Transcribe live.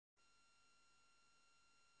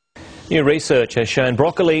New research has shown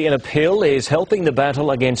broccoli in a pill is helping the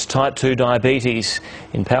battle against type 2 diabetes.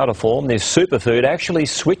 In powder form, this superfood actually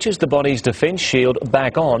switches the body's defence shield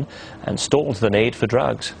back on and stalls the need for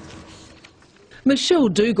drugs. Michelle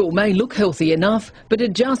Dougal may look healthy enough, but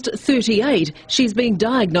at just 38, she's been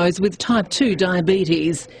diagnosed with type 2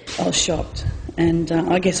 diabetes. I was shocked, and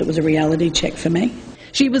I guess it was a reality check for me.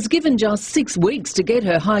 She was given just 6 weeks to get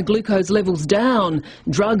her high glucose levels down.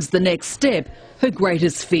 Drugs the next step, her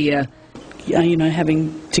greatest fear. You know,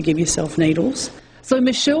 having to give yourself needles. So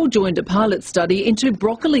Michelle joined a pilot study into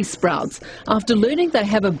broccoli sprouts after learning they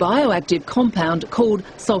have a bioactive compound called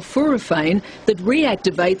sulforaphane that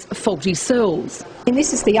reactivates faulty cells. And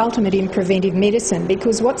this is the ultimate in preventive medicine,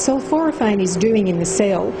 because what sulforaphane is doing in the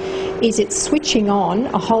cell is it's switching on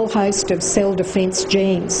a whole host of cell defence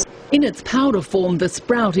genes. In its powder form, the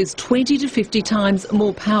sprout is 20 to 50 times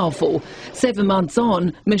more powerful. 7 months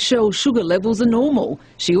on, Michelle's sugar levels are normal.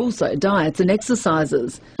 She also diets and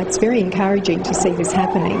exercises. It's very encouraging to see this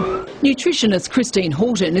happening. Nutritionist Christine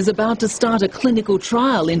Houghton is about to start a clinical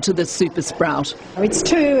trial into the super sprout. It's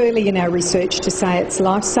too early in our research to say it's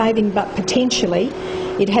life-saving, but potentially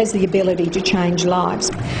it has the ability to change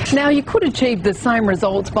lives. Now, you could achieve the same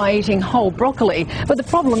results by eating whole broccoli, but the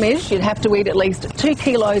problem is you'd have to eat at least 2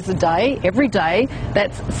 kilos a day, every day.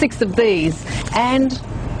 That's 6 of these, and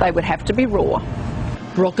they would have to be raw.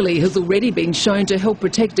 Broccoli has already been shown to help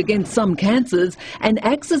protect against some cancers and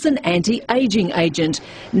acts as an anti-aging agent.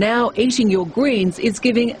 Now eating your greens is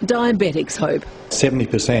giving diabetics hope.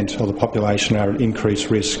 70% of the population are at increased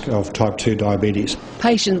risk of type 2 diabetes.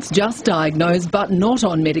 Patients just diagnosed but not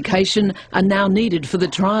on medication are now needed for the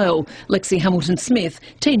trial. Lexi Hamilton-Smith,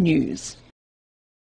 10 News.